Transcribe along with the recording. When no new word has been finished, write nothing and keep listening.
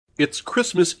It's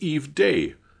Christmas Eve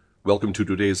day. Welcome to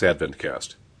today's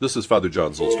ADVENTCAzT. This is Father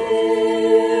John Zulsdorf.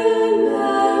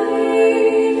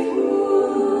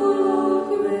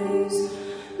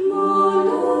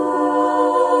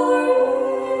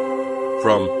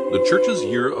 From The Church's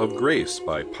Year of Grace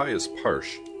by Pius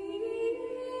Parsch.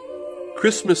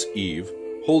 Christmas Eve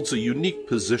holds a unique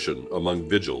position among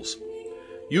vigils.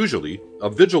 Usually, a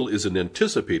vigil is an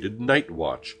anticipated night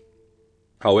watch.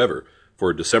 However,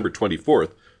 for December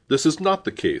 24th, this is not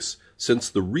the case, since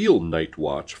the real night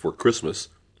watch for Christmas,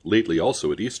 lately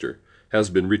also at Easter, has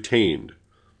been retained,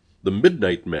 the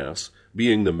midnight Mass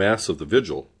being the Mass of the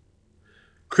Vigil.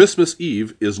 Christmas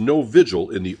Eve is no vigil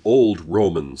in the old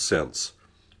Roman sense.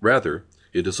 Rather,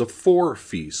 it is a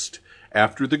fore-feast,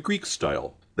 after the Greek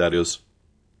style, that is,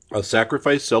 a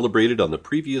sacrifice celebrated on the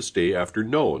previous day after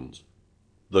Nones.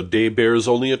 The day bears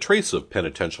only a trace of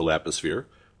penitential atmosphere,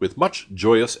 with much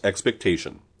joyous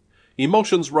expectation.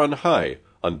 Emotions run high,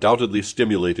 undoubtedly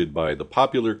stimulated by the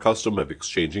popular custom of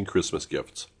exchanging Christmas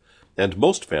gifts, and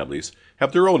most families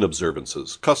have their own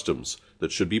observances, customs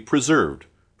that should be preserved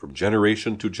from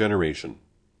generation to generation.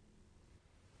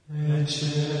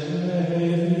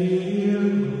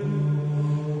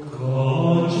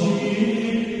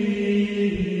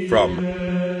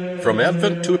 From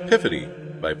Advent to Epiphany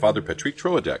by Father Patrick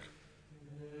Troadec.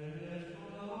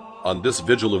 On this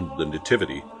Vigil of the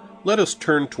Nativity, let us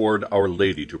turn toward Our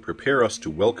Lady to prepare us to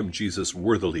welcome Jesus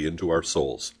worthily into our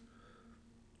souls.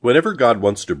 Whenever God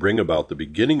wants to bring about the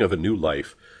beginning of a new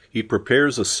life, he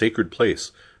prepares a sacred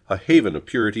place, a haven of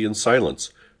purity and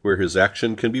silence, where his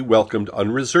action can be welcomed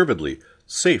unreservedly,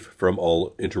 safe from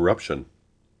all interruption.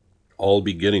 All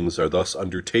beginnings are thus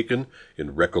undertaken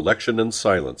in recollection and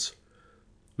silence.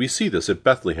 We see this at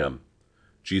Bethlehem.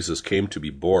 Jesus came to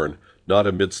be born, not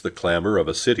amidst the clamor of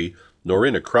a city, nor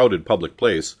in a crowded public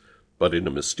place, but in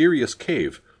a mysterious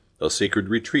cave, a sacred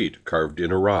retreat carved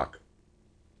in a rock.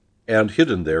 And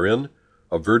hidden therein,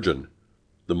 a virgin,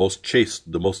 the most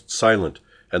chaste, the most silent,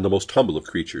 and the most humble of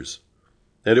creatures.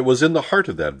 And it was in the heart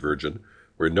of that virgin,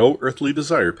 where no earthly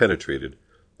desire penetrated,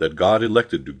 that God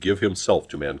elected to give himself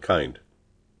to mankind.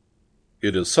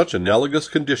 It is such analogous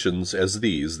conditions as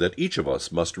these that each of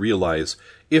us must realize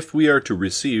if we are to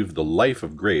receive the life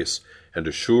of grace and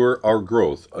assure our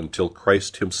growth until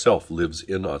Christ himself lives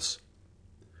in us.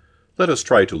 Let us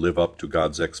try to live up to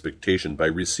God's expectation by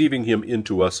receiving him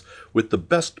into us with the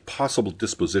best possible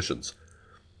dispositions.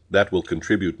 That will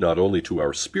contribute not only to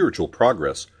our spiritual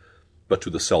progress, but to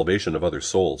the salvation of other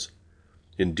souls.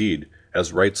 Indeed,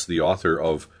 as writes the author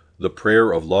of The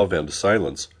Prayer of Love and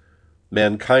Silence,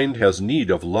 mankind has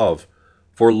need of love,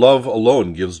 for love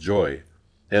alone gives joy,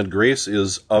 and grace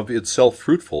is of itself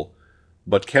fruitful,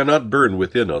 but cannot burn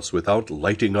within us without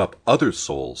lighting up other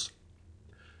souls.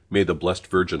 May the Blessed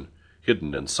Virgin,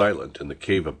 hidden and silent in the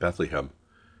cave of Bethlehem,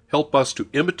 help us to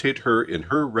imitate her in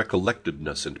her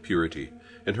recollectedness and purity,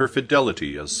 in her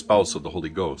fidelity as spouse of the Holy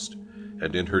Ghost,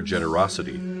 and in her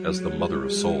generosity as the mother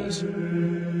of souls.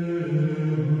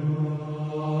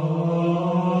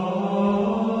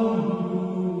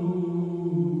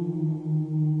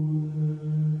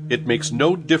 It makes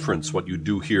no difference what you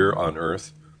do here on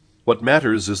earth. What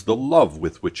matters is the love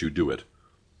with which you do it.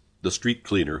 The street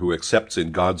cleaner who accepts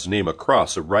in God's name a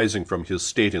cross arising from his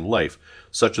state in life,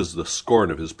 such as the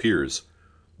scorn of his peers.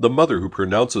 The mother who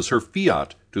pronounces her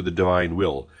fiat to the divine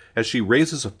will, as she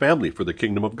raises a family for the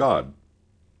kingdom of God.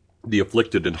 The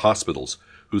afflicted in hospitals,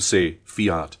 who say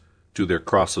fiat to their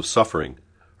cross of suffering,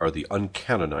 are the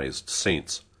uncanonized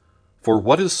saints. For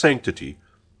what is sanctity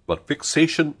but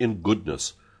fixation in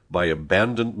goodness by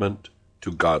abandonment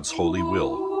to God's holy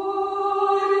will?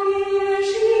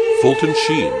 Fulton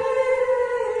Sheen.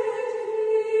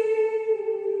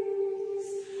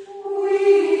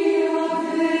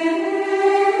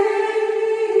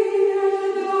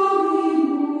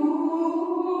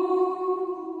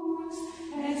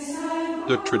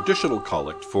 The traditional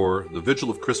collect for the Vigil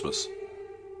of Christmas.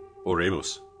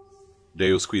 Oremus.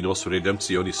 Deus qui nos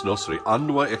redemptionis nostre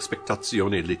annua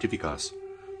expectatione letificas,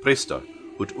 presta,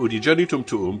 ut unigenitum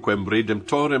tuum quem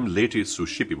redemptorem leti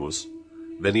suscipimus,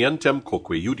 venientem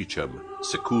quoque judicem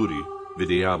securi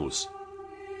videamus.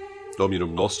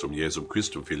 Dominum nostrum Iesum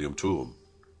Christum filium tuum.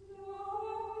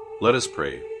 Let us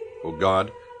pray. O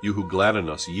God, you who gladden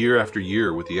us year after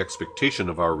year with the expectation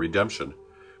of our redemption,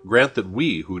 grant that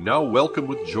we, who now welcome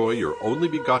with joy your only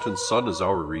begotten Son as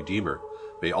our Redeemer,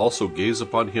 may also gaze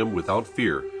upon him without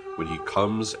fear when he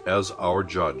comes as our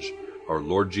Judge, our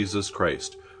Lord Jesus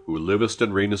Christ, who livest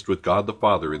and reignest with God the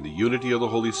Father in the unity of the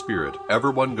Holy Spirit,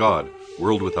 ever one God,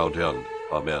 world without end.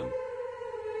 Amen.